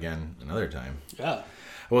works out again another time. Yeah.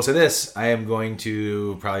 I will say this, I am going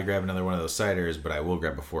to probably grab another one of those ciders, but I will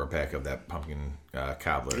grab a 4-pack of that pumpkin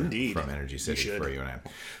cobbler from Energy City for you and I.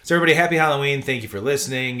 So everybody, happy Halloween. Thank you for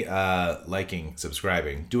listening, liking,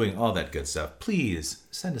 subscribing, doing all that good stuff. Please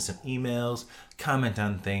send us some emails, comment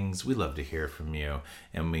on things. We love to hear from you.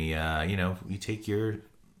 And we take your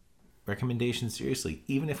recommendations seriously,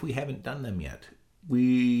 even if we haven't done them yet.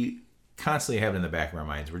 We constantly have it in the back of our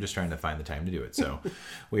minds. We're just trying to find the time to do it. So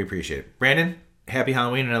we appreciate it. Brandon, happy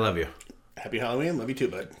Halloween, and I love you. Happy Halloween. Love you too,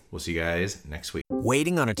 bud. We'll see you guys next week.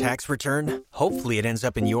 Waiting on a tax return? Hopefully it ends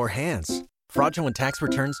up in your hands. Fraudulent tax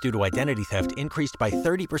returns due to identity theft increased by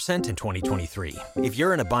 30% in 2023. If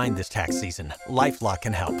you're in a bind this tax season, LifeLock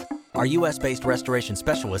can help. Our U.S.-based restoration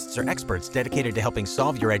specialists are experts dedicated to helping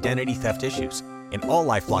solve your identity theft issues. And all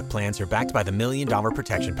LifeLock plans are backed by the $1 Million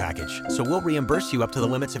Protection Package. So we'll reimburse you up to the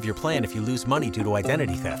limits of your plan if you lose money due to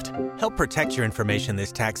identity theft. Help protect your information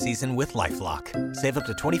this tax season with LifeLock. Save up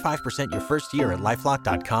to 25% your first year at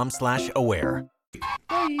LifeLock.com/aware.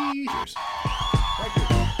 Cheers.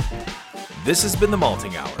 This has been The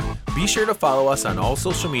Malting Hour. Be sure to follow us on all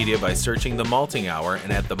social media by searching The Malting Hour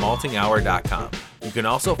and at themaltinghour.com. You can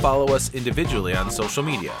also follow us individually on social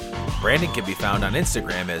media. Brandon can be found on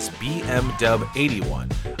Instagram as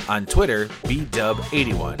BMDub81, on Twitter,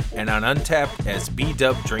 BDub81, and on Untapped as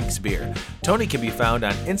BDubDrinksBeer. Tony can be found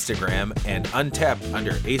on Instagram and Untapped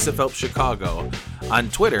under Ace of Help Chicago, on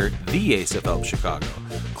Twitter, The Ace of Help Chicago.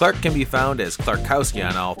 Clark can be found as Clarkowski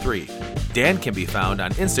on all 3. Dan can be found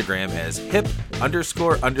on Instagram as hip__hops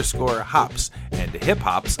and hip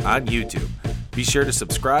hops on YouTube. Be sure to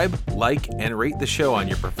subscribe, like, and rate the show on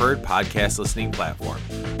your preferred podcast listening platform.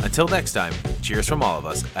 Until next time, cheers from all of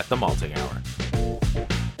us at The Malting Hour.